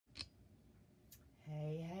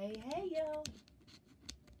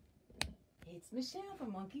It's Michelle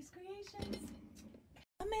from Monkey's Creations.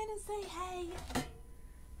 Come in and say hey.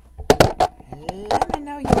 Let me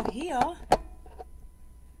know you're here.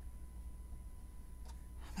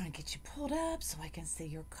 I'm going to get you pulled up so I can see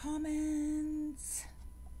your comments.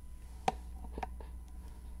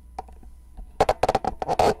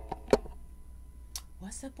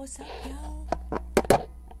 What's up, y'all?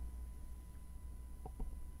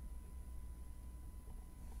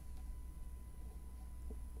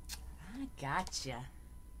 I gotcha.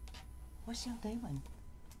 What's y'all doing?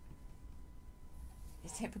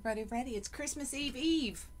 Is everybody ready? It's Christmas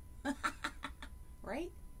Eve.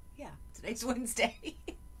 Right? Yeah, today's Wednesday.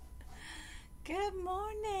 Good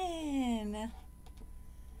morning.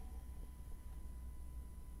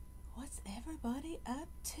 What's everybody up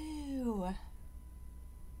to?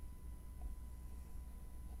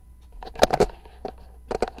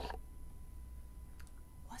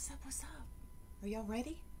 What's up? Are y'all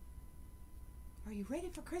ready? Are you ready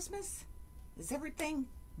for Christmas? Is everything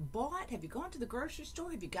bought? Have you gone to the grocery store?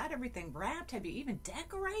 Have you got everything wrapped? Have you even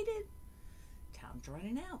decorated? Time's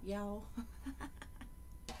running out, y'all.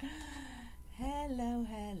 Hello.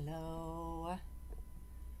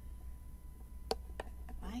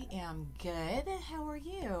 I am good. How are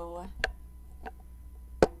you?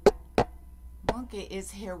 Monkey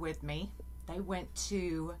is here with me. They went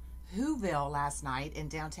to Whoville last night in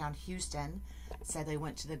downtown Houston. So they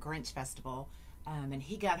went to the Grinch Festival. And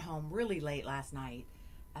he got home really late last night.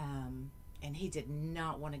 And he did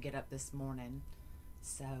not want to get up this morning.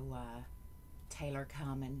 So Taylor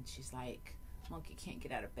come and she's like, Monkey can't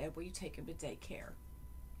get out of bed. Will you take him to daycare?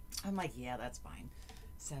 I'm like, yeah, that's fine.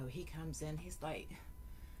 So he comes in. He's like,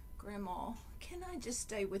 Grandma, can I just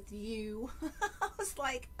stay with you? I was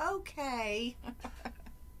like, okay.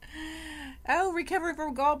 Oh, recovering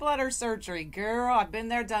from gallbladder surgery. Girl, I've been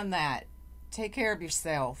there, done that. Take care of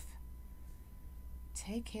yourself.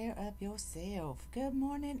 Take care of yourself. Good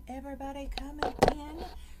morning, everybody coming in.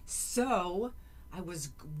 So, I was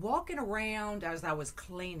walking around as I was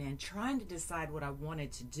cleaning, trying to decide what I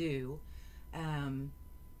wanted to do. And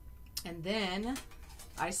then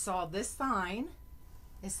I saw this sign.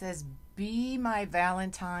 It says, Be My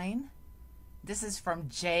Valentine. This is from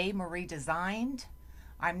J. Marie Designed.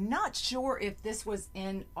 I'm not sure if this was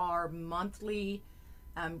in our monthly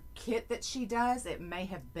kit that she does. It may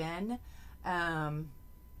have been. I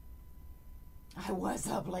was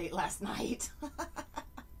up late last night.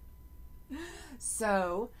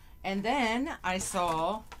 So, and then I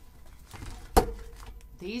saw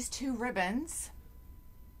these two ribbons.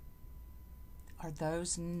 Are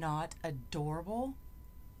those not adorable?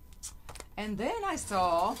 And then I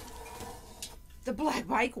saw the black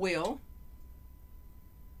bike wheel.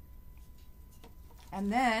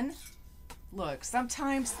 And then, look,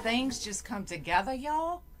 sometimes things just come together,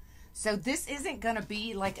 y'all. So this isn't going to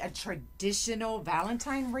be like a traditional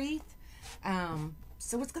Valentine wreath.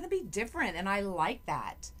 So it's going to be different, and I like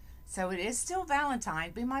that. So it is still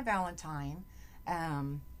Valentine, Be My Valentine.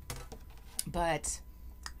 But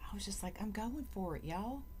I was just like, I'm going for it,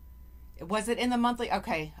 y'all. Was it in the monthly?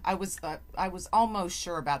 Okay, I was almost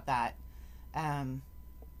sure about that. All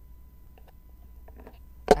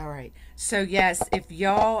right. So yes, if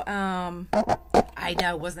y'all, I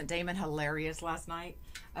know, wasn't Damon hilarious last night?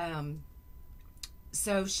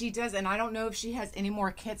 So she does, and I don't know if she has any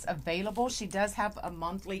more kits available. She does have a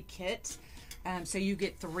monthly kit. So you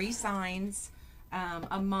get 3 signs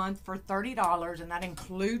a month for $30, and that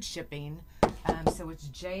includes shipping. So it's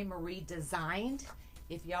J. Marie Designed.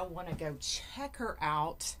 If y'all want to go check her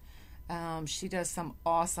out, she does some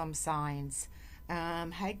awesome signs.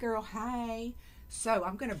 Hey girl, hi. So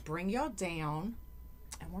I'm going to bring y'all down,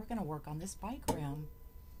 and we're going to work on this bike rim.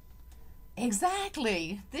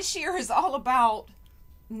 Exactly. This year is all about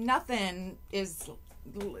nothing is,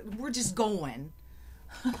 we're just going.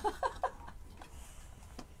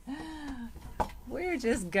 We're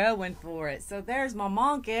just going for it. So there's my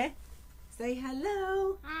monkey. Say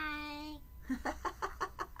hello. Hi.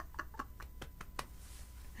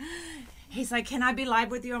 He's like, can I be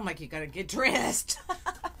live with you? I'm like, you got to get dressed.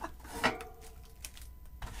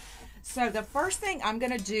 So the first thing I'm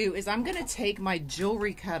going to do is I'm going to take my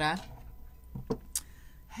jewelry cutter.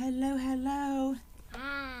 Hello.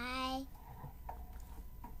 Hi.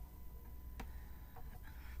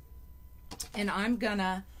 And I'm going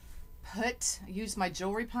to use my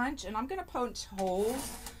jewelry punch, and I'm going to punch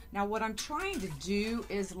holes. Now what I'm trying to do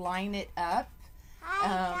is line it up.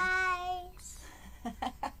 Hi, guys.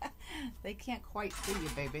 They can't quite see you,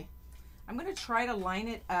 baby. I'm going to try to line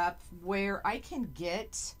it up where I can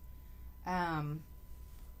get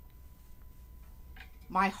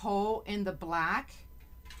my hole in the black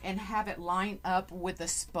and have it line up with the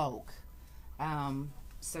spoke.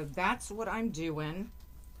 So that's what I'm doing.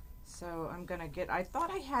 So I'm gonna get, I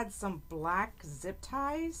thought I had some black zip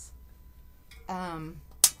ties,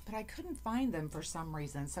 but I couldn't find them for some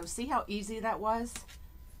reason. So see how easy that was?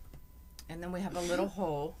 And then we have a little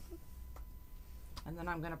hole. And then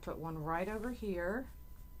I'm gonna put one right over here.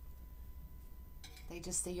 They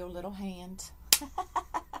just see your little hand.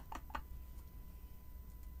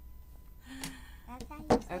 That's how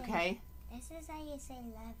you say Okay. This is how you say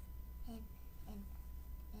love in hand.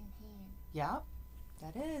 Yep,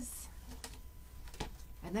 that is.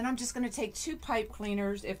 And then I'm just going to take 2 pipe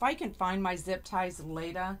cleaners. If I can find my zip ties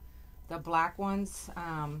later, the black ones,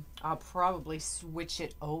 I'll probably switch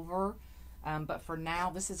it over. But for now,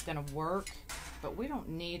 this is going to work. But we don't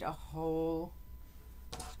need a whole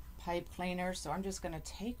pipe cleaner, so I'm just going to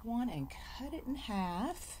take one and cut it in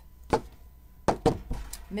half.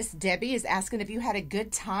 Miss Debbie is asking if you had a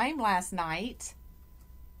good time last night.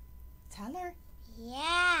 Tell her.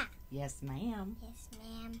 Yeah. Yes, ma'am. Yes,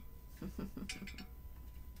 ma'am.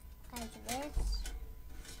 Like this.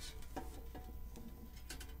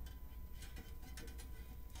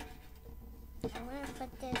 I'm gonna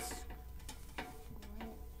put this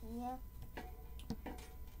right here.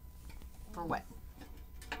 For what?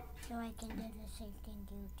 So I can do the same thing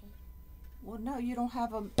you did. Well, no, you don't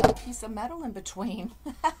have a piece of metal in between.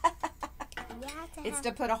 You have to It's have...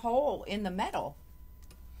 to put a hole in the metal.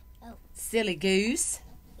 Oh. Silly goose.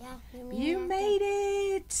 Yeah, You made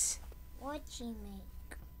it. What'd she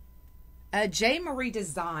make? J. Marie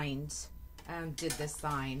Designed did this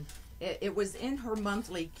sign. It was in her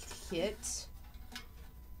monthly kit.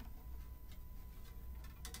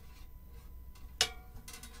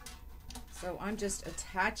 So I'm just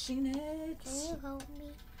attaching it. Can you hold me?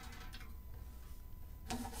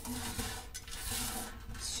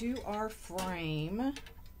 To our frame.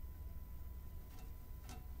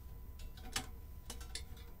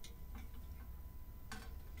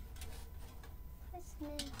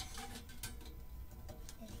 Christmas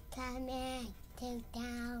is coming to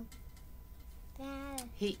town.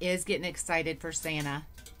 He is getting excited for Santa.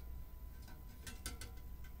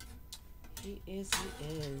 He is.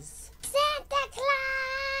 Santa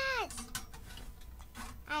Claus!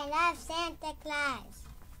 I love Santa Claus.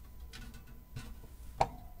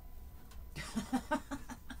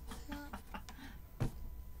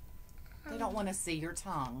 They don't want to see your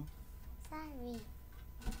tongue. Sorry.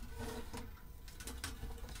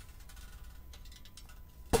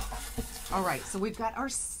 All right, so we've got our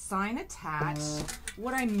sign attached.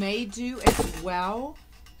 What I may do as well,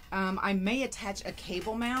 I may attach a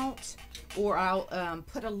cable mount, or I'll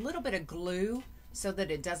put a little bit of glue so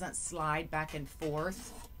that it doesn't slide back and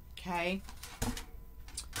forth. Okay.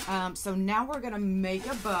 So now we're gonna make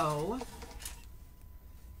a bow.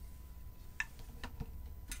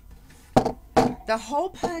 The hole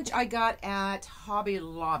punch I got at Hobby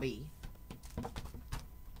Lobby.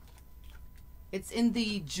 It's in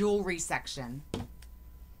the jewelry section.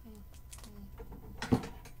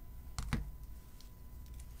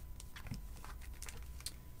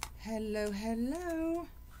 Hello, hello.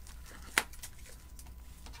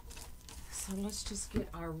 So let's just get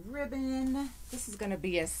our ribbon. This is going to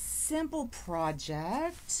be a simple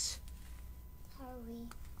project. Hurry.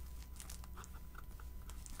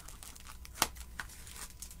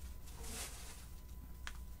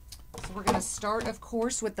 So we're going to start, of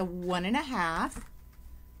course, with the 1.5.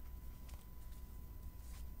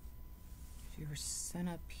 Your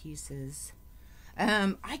centerpieces.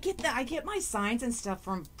 I get my signs and stuff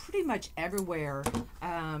from pretty much everywhere.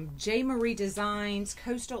 J. Marie Designs,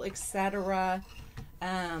 Coastal, etc.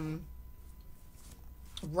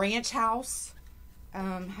 Ranch House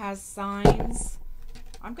has signs.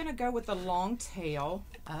 I'm gonna go with the long tail,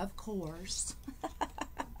 of course.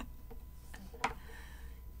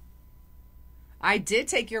 I did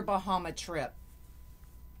take your Bahama trip.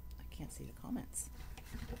 I can't see the comments.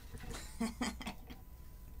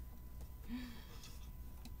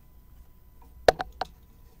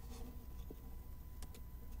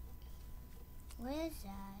 What is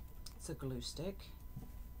that? It's a glue stick.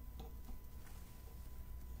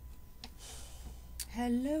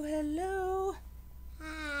 Hello, hello.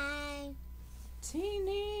 Hi.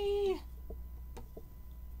 Teeny.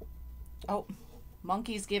 Oh,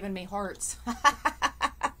 monkey's giving me hearts.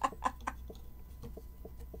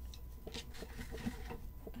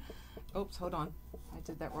 Oops, hold on. I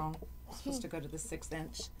did that wrong. I'm supposed to go to the 6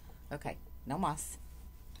 inch. Okay, no mas.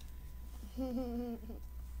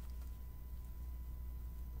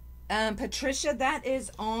 Patricia, that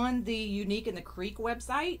is on the Unique in the Creek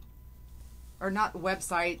website. Or not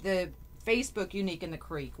website, the Facebook Unique in the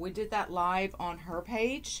Creek. We did that live on her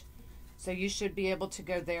page. So you should be able to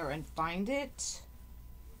go there and find it.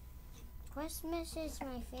 Christmas is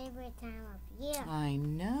my favorite time of year. I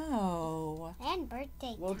know. And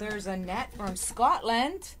birthday Well, time. there's Annette from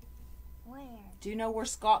Scotland. Where? Do you know where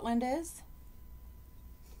Scotland is?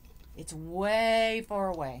 It's way far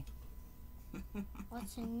away.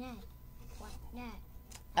 What's a net? What net?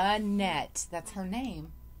 Annette. That's her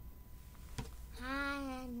name.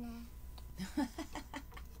 Hi, Annette.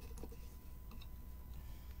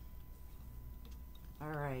 All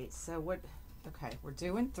right. So what? Okay, we're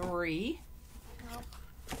doing 3. Nope.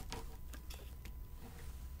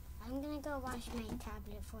 I'm gonna go wash my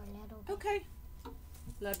tablet for a little bit. Okay.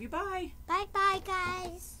 Love you. Bye. Bye-bye,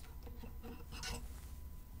 guys.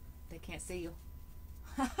 They can't see you.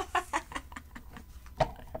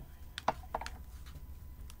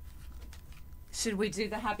 Should we do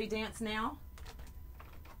the happy dance now?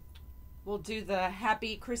 We'll do the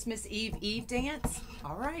happy Christmas Eve dance.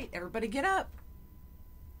 All right, everybody get up.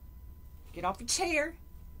 Get off your chair.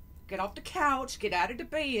 Get off the couch. Get out of the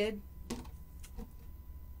bed.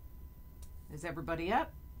 Is everybody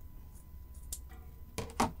up?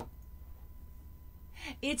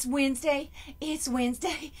 It's Wednesday. It's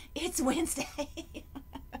Wednesday. It's Wednesday.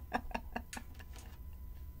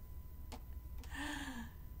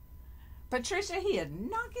 Patricia, he had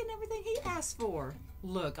not getting everything he asked for.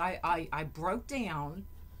 Look, I broke down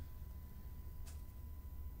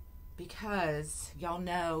because y'all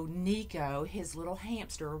know Nico, his little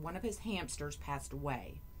hamster, one of his hamsters passed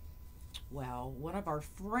away. Well, one of our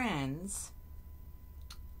friends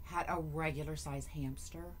had a regular size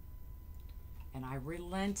hamster, and I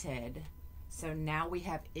relented. So now we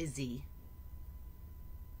have Izzy.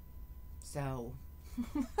 So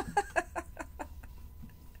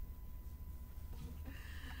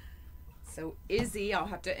so Izzy, I'll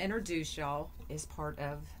have to introduce y'all, is part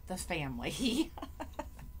of the family.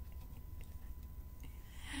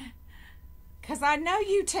 Because I know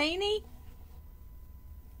you, Teeny.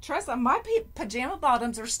 Trust me, my pajama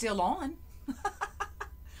bottoms are still on.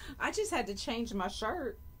 I just had to change my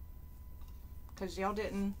shirt because y'all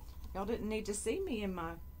didn't need to see me in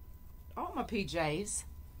all my PJs.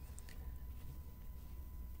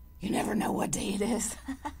 You never know what day it is.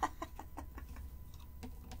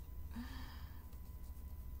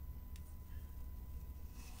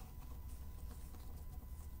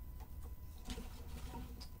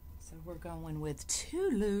 So we're going with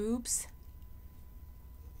 2 loops.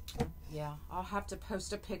 Yeah, I'll have to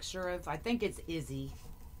post a picture of, I think it's Izzy.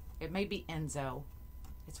 It may be Enzo.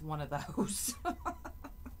 It's one of those.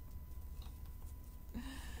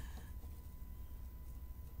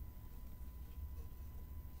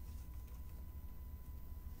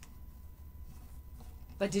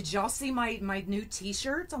 But did y'all see my new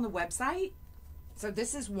t-shirts on the website? So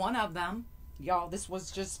this is one of them. Y'all, this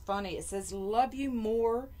was just funny. It says, love you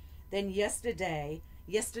more than yesterday.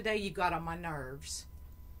 Yesterday you got on my nerves.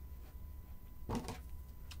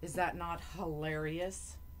 Is that not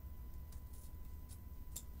hilarious?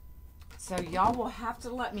 So y'all will have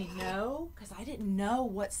to let me know because I didn't know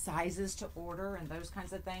what sizes to order and those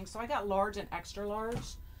kinds of things. So I got large and extra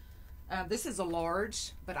large. This is a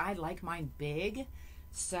large, but I like mine big.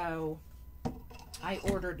 So I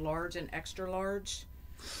ordered large and extra large.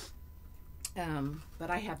 But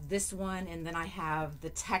I have this one, and then I have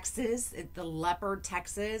the Texas, the leopard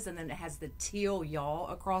Texas, and then it has the teal y'all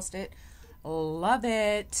across it. Love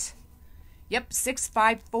it. Yep,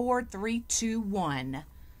 654321.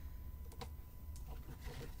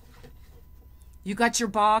 You got your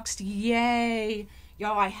boxed? Yay.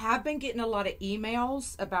 Y'all, I have been getting a lot of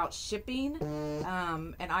emails about shipping.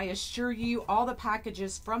 And I assure you, all the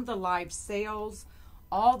packages from the live sales,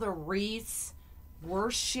 all the wreaths were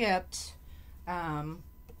shipped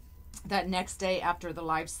that next day after the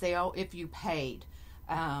live sale if you paid.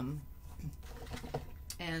 And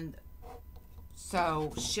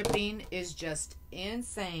so shipping is just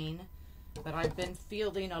insane. But I've been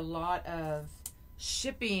fielding a lot of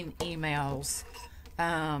shipping emails.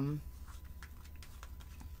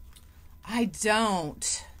 I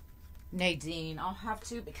don't, Nadine. I'll have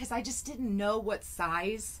to, because I just didn't know what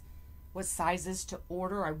sizes to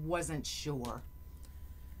order. I wasn't sure.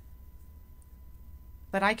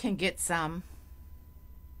 But I can get some.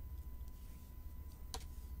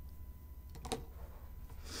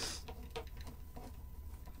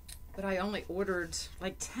 But I only ordered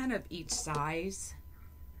like 10 of each size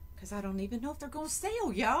because I don't even know if they're going to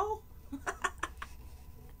sell, y'all.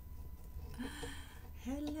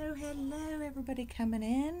 Hello, hello, everybody coming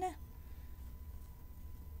in.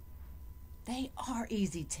 They are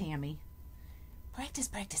easy, Tammy. Practice,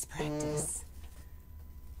 practice, practice.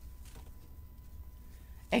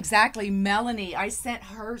 Exactly. Melanie, I sent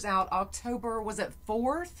hers out October, was it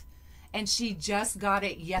 4th? And she just got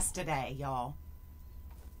it yesterday, y'all.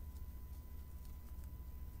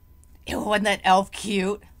 Ew, wasn't that elf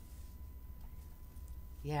cute?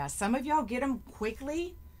 Yeah, some of y'all get them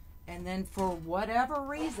quickly, and then for whatever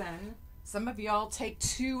reason, some of y'all take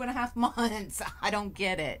 2.5 months. I don't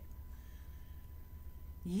get it.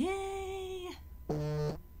 Yay!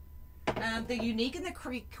 The Unique in the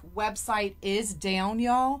Creek website is down,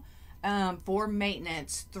 y'all, for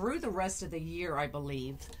maintenance through the rest of the year, I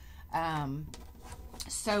believe.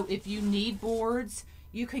 So if you need boards,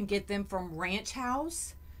 you can get them from Ranch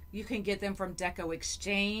House. You can get them from Deco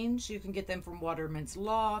Exchange. You can get them from Waterman's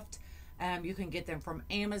Loft. You can get them from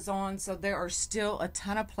Amazon. So there are still a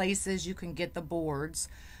ton of places you can get the boards.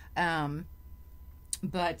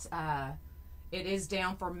 But it is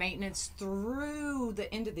down for maintenance through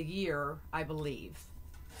the end of the year, I believe.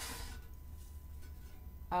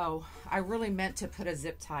 Oh, I really meant to put a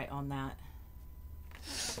zip tie on that.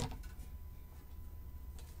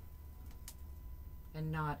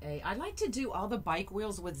 And not a... I like to do all the bike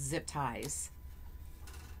wheels with zip ties.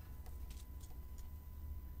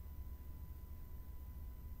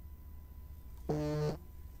 You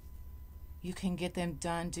can get them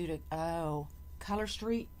done due to... Oh, Color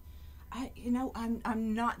Street.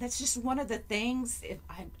 I'm not... That's just one of the things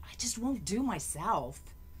I just won't do myself.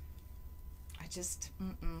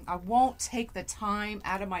 I won't take the time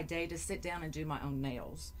out of my day to sit down and do my own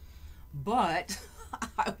nails. But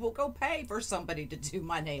I will go pay for somebody to do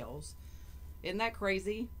my nails. Isn't that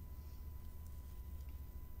crazy?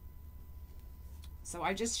 So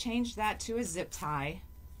I just changed that to a zip tie.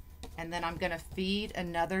 And then I'm going to feed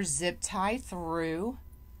another zip tie through.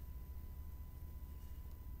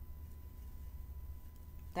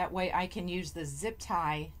 That way I can use the zip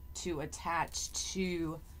tie to attach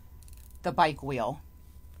to the bike wheel.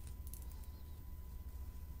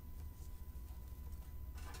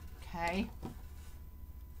 Okay.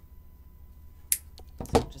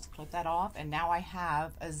 So just clip that off, and now I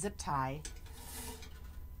have a zip tie.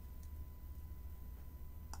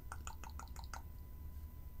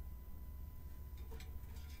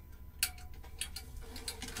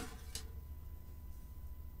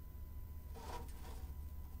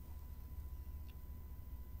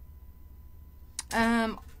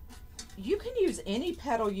 You can use any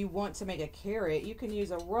petal you want to make a carrot. You can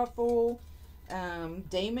use a ruffle.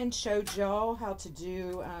 Damon showed y'all how to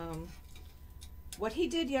do, what he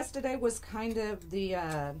did yesterday was kind of the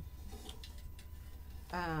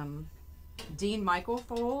Dean Michael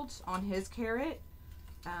fold on his carrot.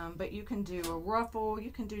 But you can do a ruffle.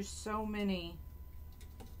 You can do so many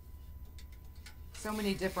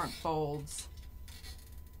different folds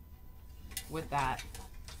with that.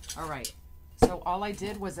 All right. So all I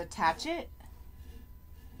did was attach it.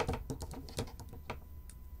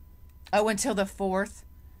 Oh, until the 4th.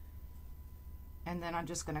 And then I'm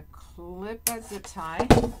just going to clip that zip tie.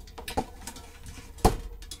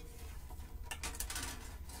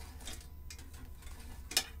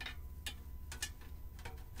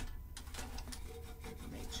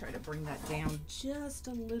 Try to bring that down just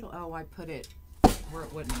a little. Oh, I put it where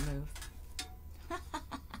it wouldn't move.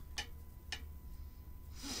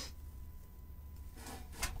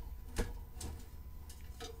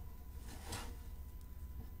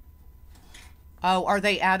 Oh, are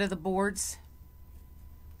they out of the boards?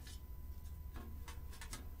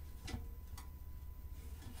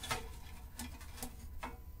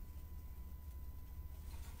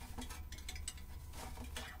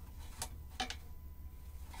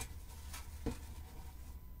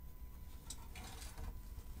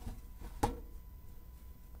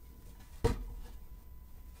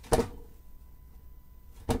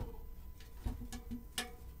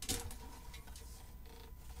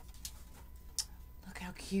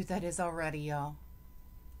 Cute that is already, y'all.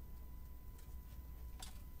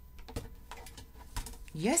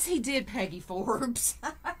 Yes, he did, Peggy Forbes.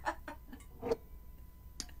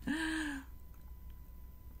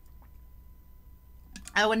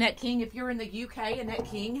 Oh, Annette King, if you're in the UK, Annette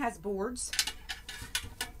King has boards.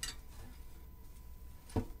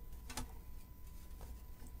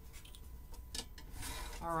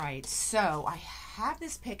 All right, so I have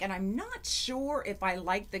this pick, and I'm not sure if I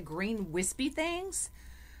like the green wispy things.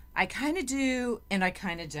 I kind of do, and I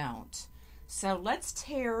kind of don't. So let's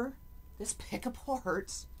tear this pick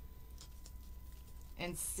apart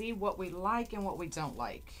and see what we like and what we don't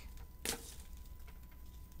like.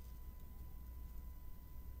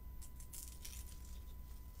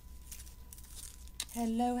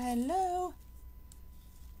 Hello, hello.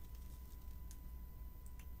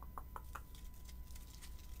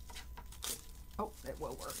 Oh, it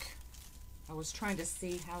will work. I was trying to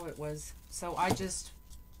see how it was. So I just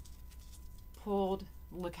pulled,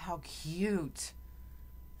 look how cute.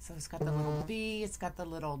 So it's got the little bee, it's got the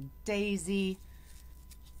little daisy.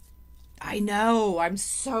 I know, I'm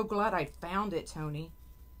so glad I found it, Tony.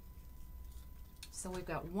 So we've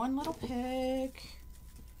got one little pick.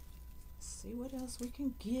 Let's see what else we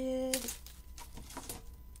can get.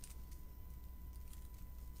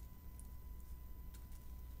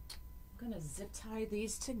 I'm gonna zip tie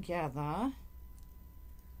these together.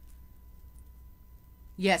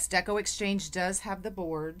 Yes, Deco Exchange does have the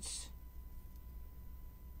boards.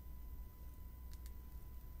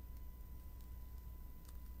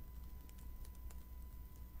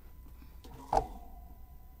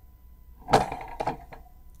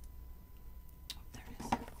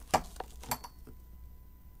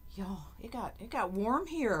 Y'all, it got warm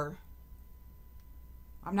here.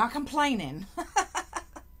 I'm not complaining.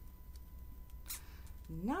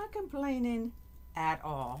 Not complaining at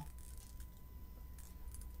all.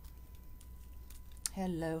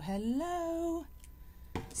 Hello, hello.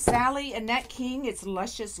 Sally, Annette King, it's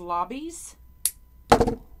Luscious Lobbies.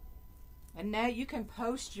 Annette, you can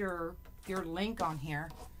post your link on here.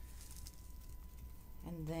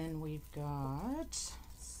 And then we've got, let's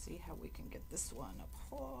see how we can get this one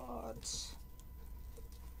apart.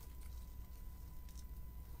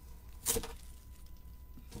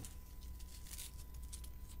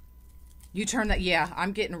 You turn that, yeah,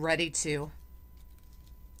 I'm getting ready to.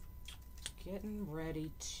 Getting ready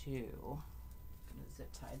to. I'm gonna zip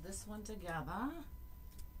tie this one together.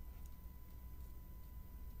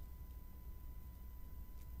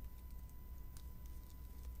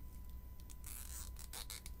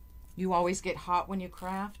 You always get hot when you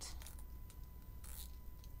craft?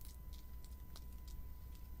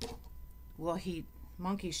 Well,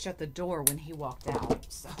 Monkey shut the door when he walked out,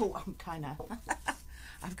 so I'm kind of,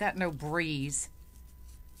 I've got no breeze.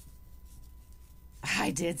 I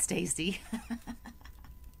did, Stacy.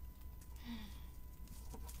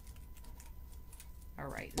 All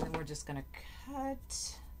right, and then we're just gonna cut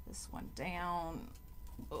this one down.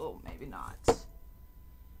 Oh, maybe not.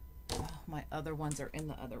 Oh, my other ones are in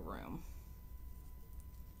the other room.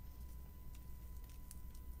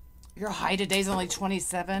 Your high today's only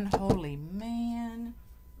 27. Holy man.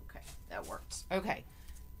 Okay, that worked. Okay.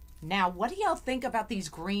 Now, what do y'all think about these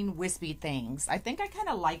green wispy things? I think I kind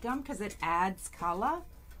of like them because it adds color.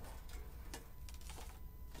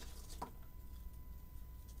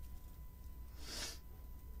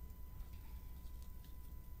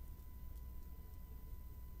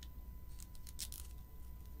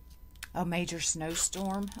 A major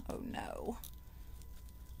snowstorm? Oh no.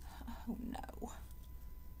 Oh no.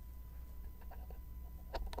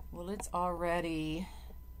 Well, it's already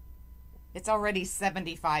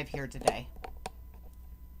 75 here today.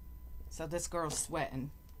 So this girl's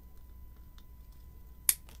sweating.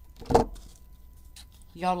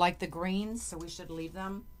 Y'all like the greens, so we should leave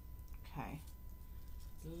them? Okay.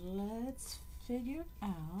 Let's figure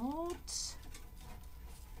out.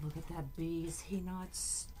 Look at that bee. Is he not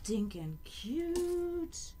stinking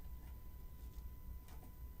cute?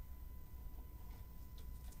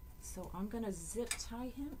 So I'm going to zip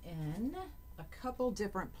tie him in a couple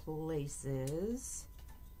different places.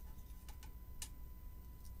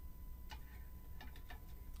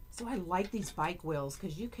 So I like these bike wheels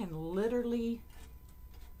because you can literally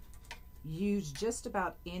use just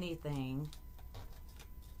about anything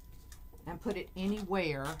and put it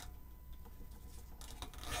anywhere.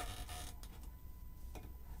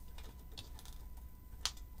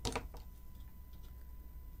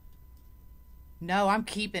 No, I'm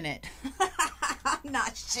keeping it. I'm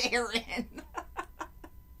not sharing.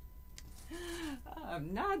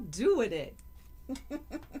 I'm not doing it.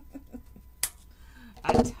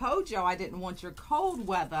 I told y'all I didn't want your cold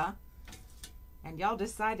weather, and y'all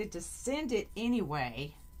decided to send it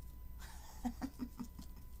anyway.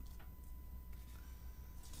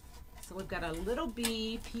 So we've got a little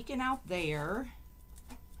bee peeking out there.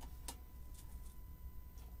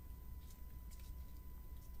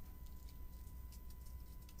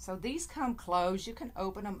 So these come closed. You can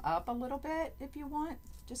open them up a little bit if you want,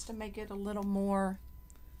 just to make it a little more.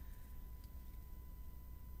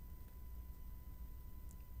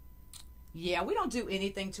 Yeah, we don't do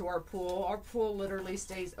anything to our pool. Our pool literally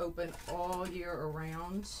stays open all year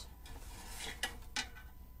around.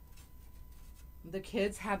 The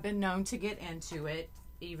kids have been known to get into it,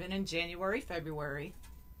 even in January, February.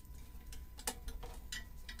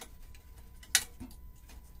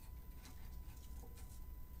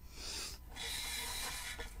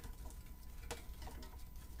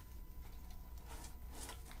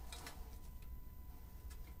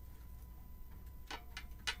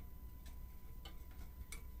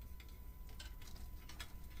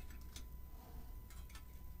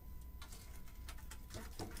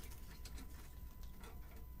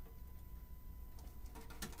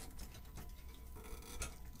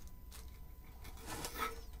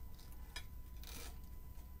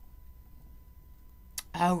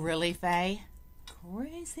 Oh, really, Faye?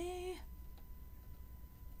 Crazy.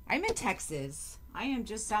 I'm in Texas. I am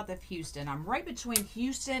just south of Houston. I'm right between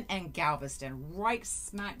Houston and Galveston, right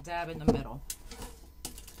smack dab in the middle.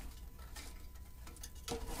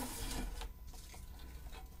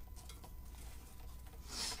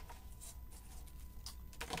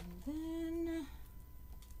 And then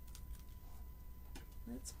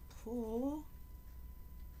let's pull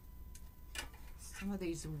some of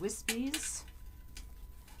these wispies.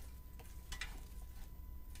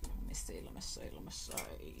 Let me see.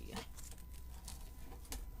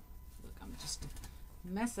 Look, I'm just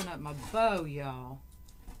messing up my bow, y'all.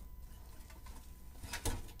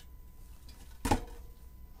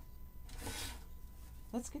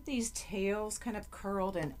 Let's get these tails kind of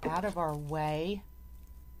curled and out of our way.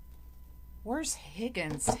 Where's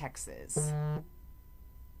Higgins, Texas?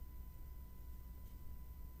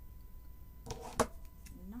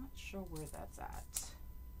 Not sure where that's at.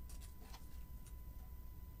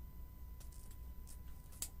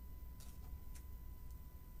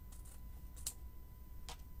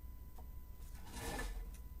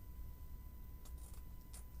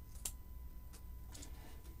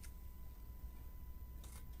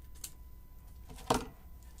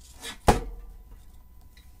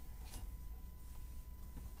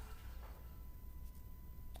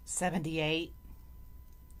 $78.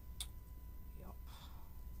 Yep.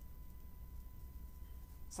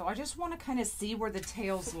 So I just want to kind of see where the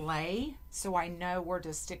tails lay so I know where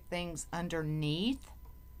to stick things underneath.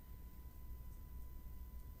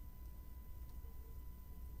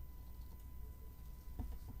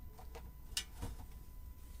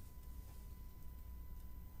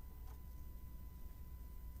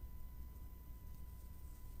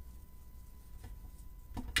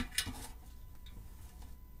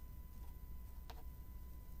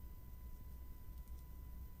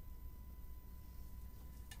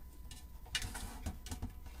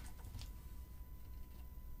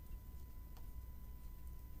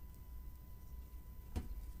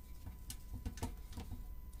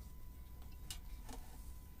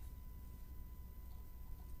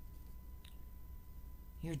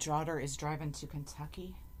 Your daughter is driving to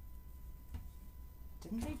Kentucky.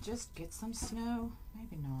 Didn't they just get some snow?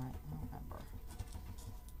 Maybe not. I don't remember.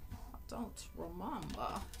 I don't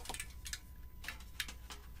remember.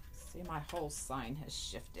 See, my whole sign has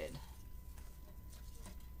shifted.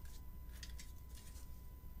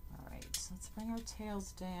 All right, so let's bring our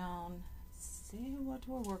tails down. See what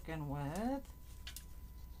we're working with.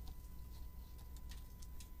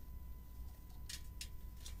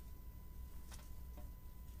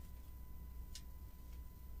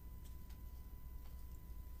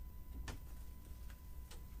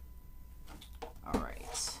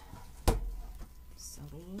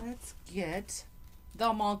 Let's get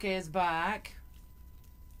the monkeys back.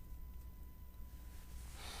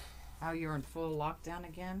 Oh, you're in full lockdown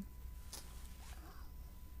again?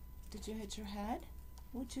 Did you hit your head?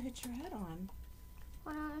 What'd you hit your head on?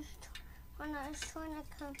 When I was trying to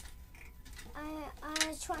come, I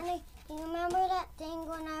was trying to. Do you remember that thing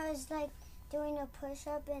when I was like doing a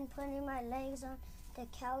push-up and putting my legs on the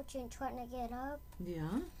couch and trying to get up?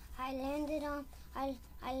 Yeah. I landed on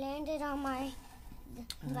my.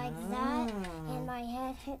 Like that, and my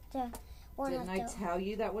head hit the one. Didn't I tell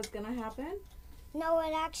you that was gonna happen? No,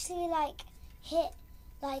 it actually like hit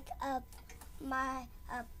like a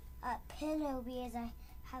pillow because I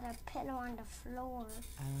had a pillow on the floor.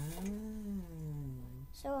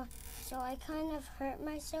 Oh. So I kind of hurt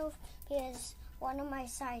myself because one of my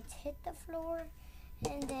sides hit the floor,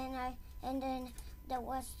 and then the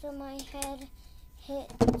rest of my head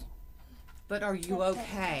hit. But are you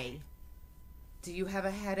okay? Do you have a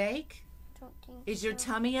headache? Don't think Is your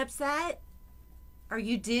tummy upset? Are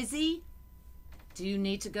you dizzy? Do you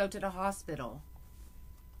need to go to the hospital?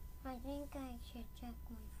 I think I should check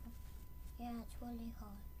my phone. Yeah, it's really hot.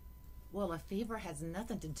 Well, a fever has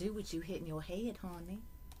nothing to do with you hitting your head, honey.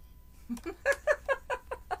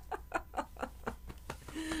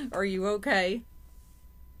 Are you okay?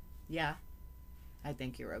 Yeah, I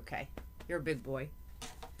think you're okay. You're a big boy.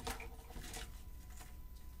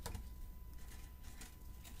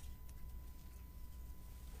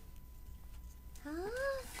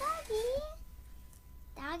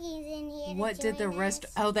 Doggy's in here. What did the rest?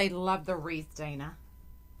 Oh, they love the wreath, Dana.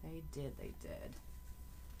 They did.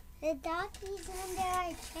 The doggy's under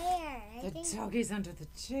our chair. The doggy's under the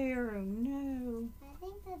chair. Oh no. I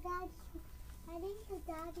think the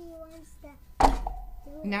doggy wants to.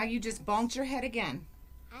 Now you just bonked your head again.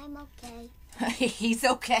 I'm okay. He's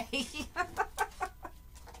okay.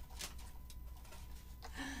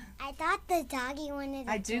 I thought the doggy wanted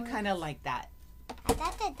to I do kind of like that. I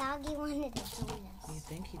thought the doggy wanted to join us. You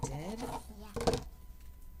think he did? Yeah.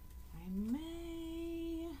 I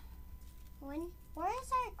may.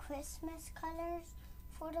 Where's our Christmas colors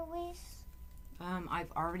for the wreaths?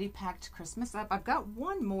 I've already packed Christmas up. I've got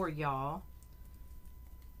one more, y'all.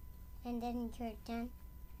 And then you're done.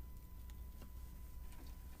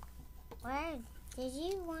 Where did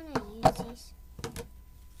you want to use these?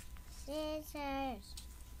 Scissors.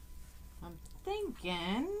 I'm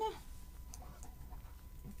thinking,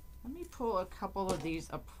 let me pull a couple of these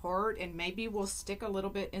apart and maybe we'll stick a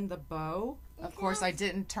little bit in the bow. Of course, I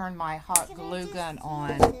didn't turn my hot glue gun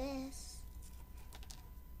on. This?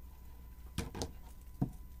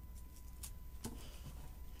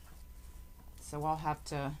 So I'll have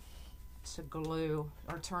to glue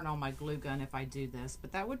or turn on my glue gun if I do this.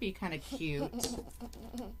 But that would be kind of cute.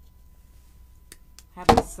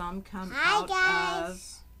 Having some come out of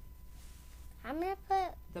I'm going to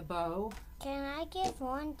put the bow. Can I give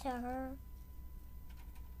one to her?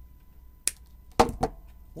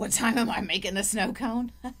 What time am I making the snow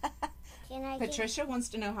cone? Can I Patricia wants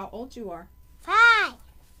to know how old you are. 5. How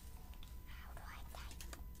do I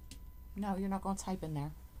type? No, you're not going to type in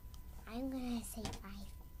there. I'm going to say 5.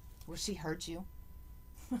 Well, she heard you.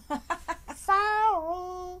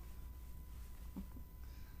 Sorry.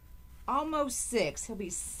 Almost 6. He'll be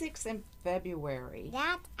 6 in February.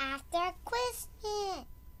 That's after Christmas.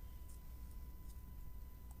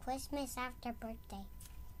 Christmas after birthday.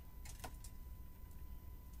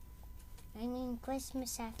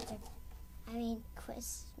 Christmas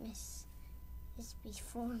is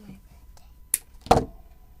before my birthday.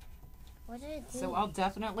 What did it do? So I'll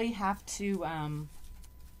definitely have to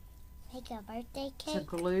Make a birthday cake? to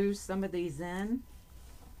glue some of these in.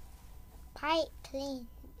 Pipe clean.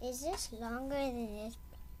 Is this longer than this?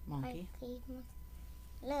 Monkey. Pipe clean.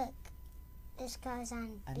 Look. This goes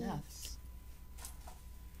on Enough. beads.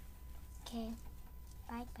 Okay.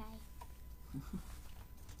 Bye-bye.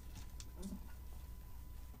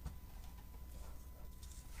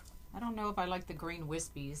 I don't know if I like the green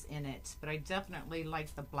wispies in it, but I definitely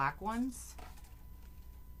like the black ones.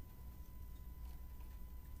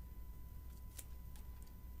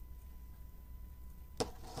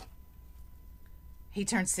 He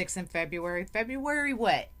turned 6 in February. February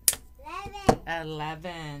what?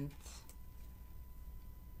 11th.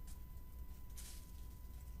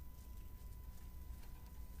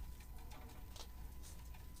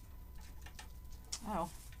 Oh.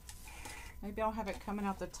 Maybe I'll have it coming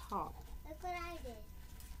out the top. Look what I did.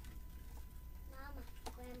 Mama,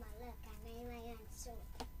 Grandma, look. I made my own sword.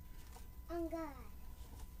 Oh, God.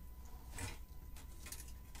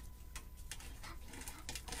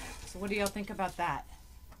 So what do y'all think about that?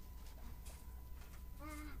 Ah,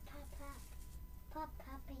 pop,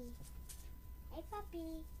 puppy. Hey,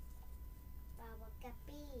 puppy. Bubble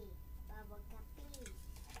guppy. Bubble guppy.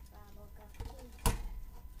 Bubble guppy.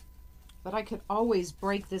 But I could always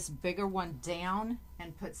break this bigger one down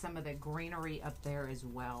and put some of the greenery up there as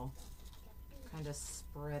well. Kind of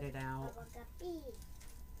spread it out. Bubble guppy.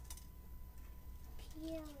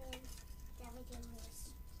 Peeling. That we do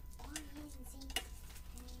this.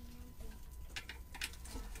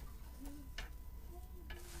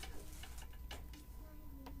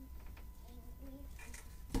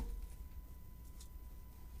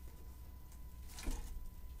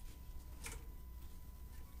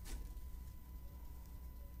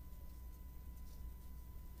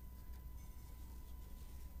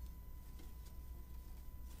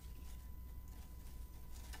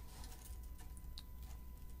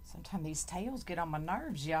 Sometimes these tails get on my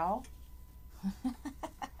nerves, y'all.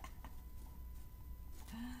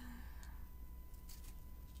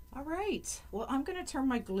 All right. Well, I'm going to turn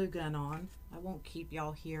my glue gun on. I won't keep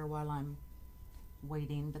y'all here while I'm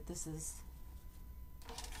waiting, but this is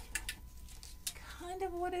kind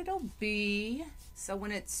of what it'll be. So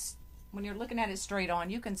when you're looking at it straight on,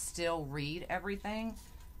 you can still read everything.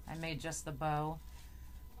 I made just the bow,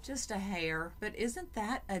 just a hair, but isn't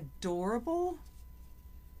that adorable?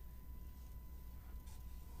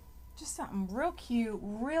 Just something real cute,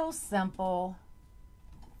 real simple.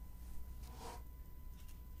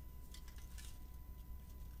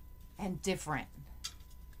 And different.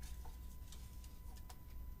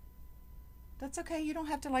 That's okay, you don't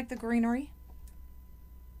have to like the greenery.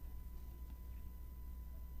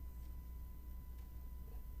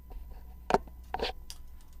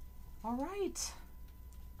 All right.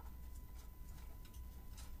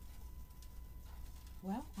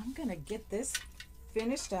 Well, I'm gonna get this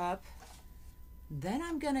finished up. Then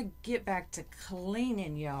I'm gonna get back to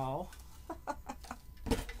cleaning, y'all.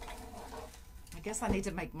 I guess I need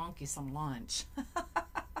to make Monkey some lunch.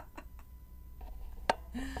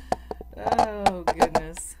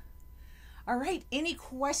 right, any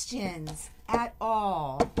questions at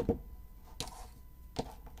all?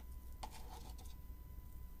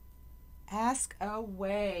 Ask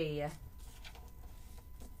away.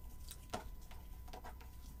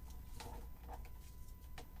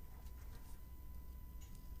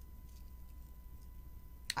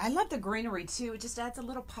 I love the greenery too. It just adds a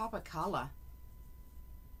little pop of color.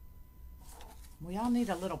 We all need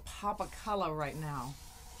a little pop of color right now.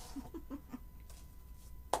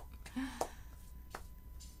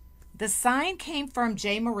 The sign came from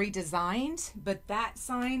J. Marie Designed, but that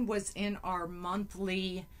sign was in our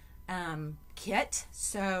monthly kit.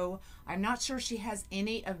 So I'm not sure she has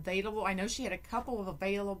any available. I know she had a couple of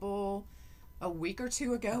available a week or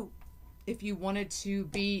two ago if you wanted to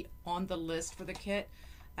be on the list for the kit.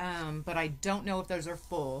 But I don't know if those are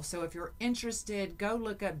full. So if you're interested, go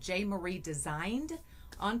look up J. Marie Designed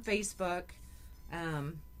on Facebook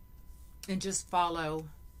and just follow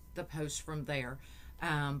the post from there.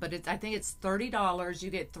 But I think it's $30. You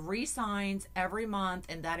get 3 signs every month,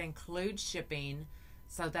 and that includes shipping.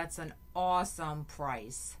 So that's an awesome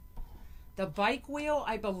price. The bike wheel,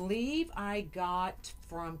 I believe I got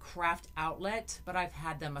from Craft Outlet, but I've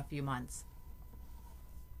had them a few months.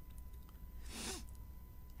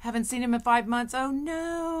 Haven't seen him in 5 months. Oh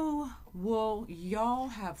no. Well, y'all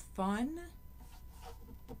have fun.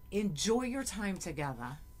 Enjoy your time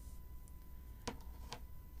together.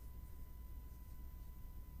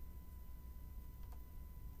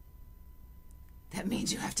 That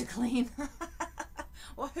means you have to clean.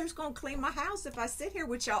 Well, who's going to clean my house if I sit here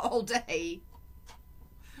with y'all all day?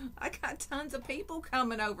 I got tons of people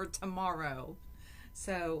coming over tomorrow.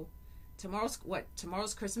 So tomorrow's what?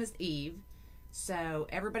 Tomorrow's Christmas Eve. So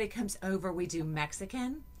everybody comes over. We do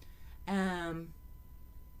Mexican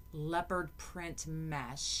leopard print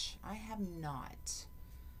mesh. I have not.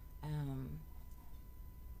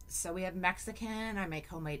 So we have Mexican. I make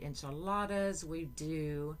homemade enchiladas. We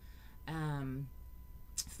do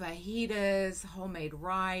fajitas, homemade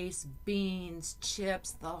rice, beans,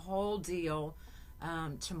 chips, the whole deal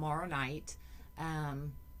tomorrow night.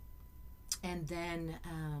 And then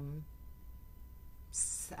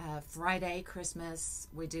Friday, Christmas,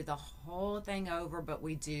 we do the whole thing over, but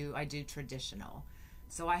I do traditional.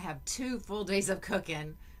 So I have 2 full days of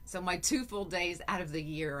cooking. So my 2 full days out of the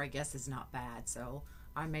year, I guess, is not bad. So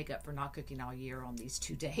I make up for not cooking all year on these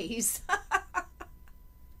 2 days.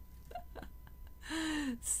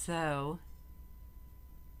 So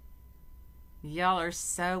y'all are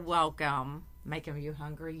so welcome. Making you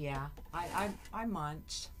hungry? Yeah, I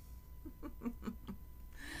munch.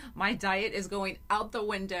 My diet is going out the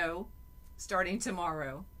window starting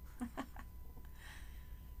tomorrow.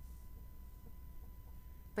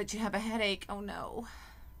 But you have a headache? Oh no.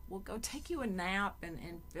 We'll go take you a nap and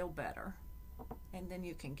feel better. And then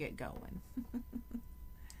you can get going.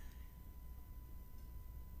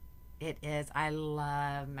 It is. I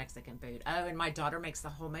love Mexican food. Oh, and my daughter makes the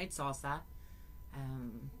homemade salsa.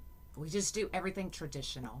 We just do everything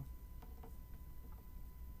traditional.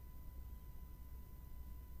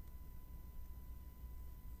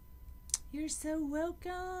 You're so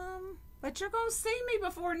welcome. But you're going to see me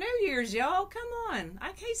before New Year's, y'all. Come on.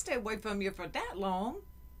 I can't stay away from you for that long.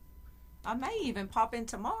 I may even pop in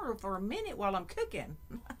tomorrow for a minute while I'm cooking.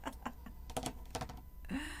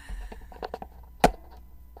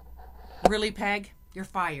 Really, Peg? You're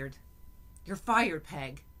fired. You're fired,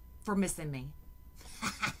 Peg, for missing me.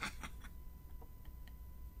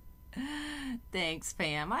 Thanks,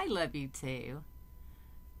 Pam. I love you too.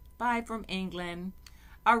 Bye from England.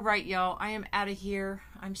 All right, y'all. I am out of here.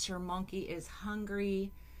 I'm sure Monkey is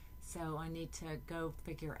hungry, so I need to go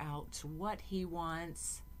figure out what he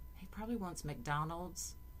wants. He probably wants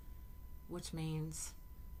McDonald's, which means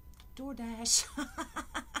DoorDash.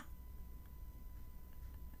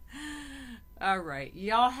 All right.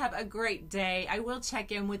 Y'all have a great day. I will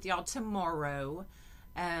check in with y'all tomorrow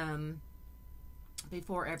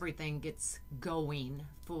before everything gets going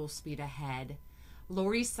full speed ahead.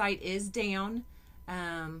 Lori's site is down.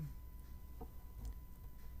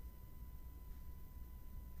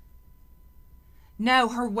 No,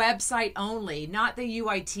 her website only, not the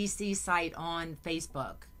UITC site on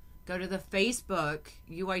Facebook. Go to the Facebook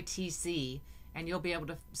UITC and you'll be able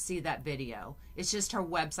to see that video. It's just her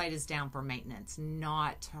website is down for maintenance,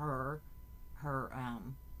 not her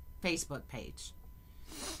Facebook page.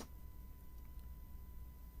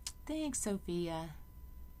 Thanks, Sophia.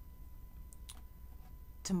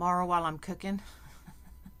 Tomorrow while I'm cooking.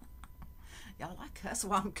 Y'all, I cuss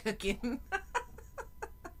while I'm cooking.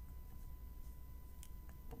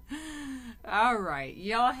 All right.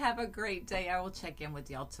 Y'all have a great day. I will check in with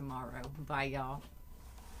y'all tomorrow. Bye, y'all.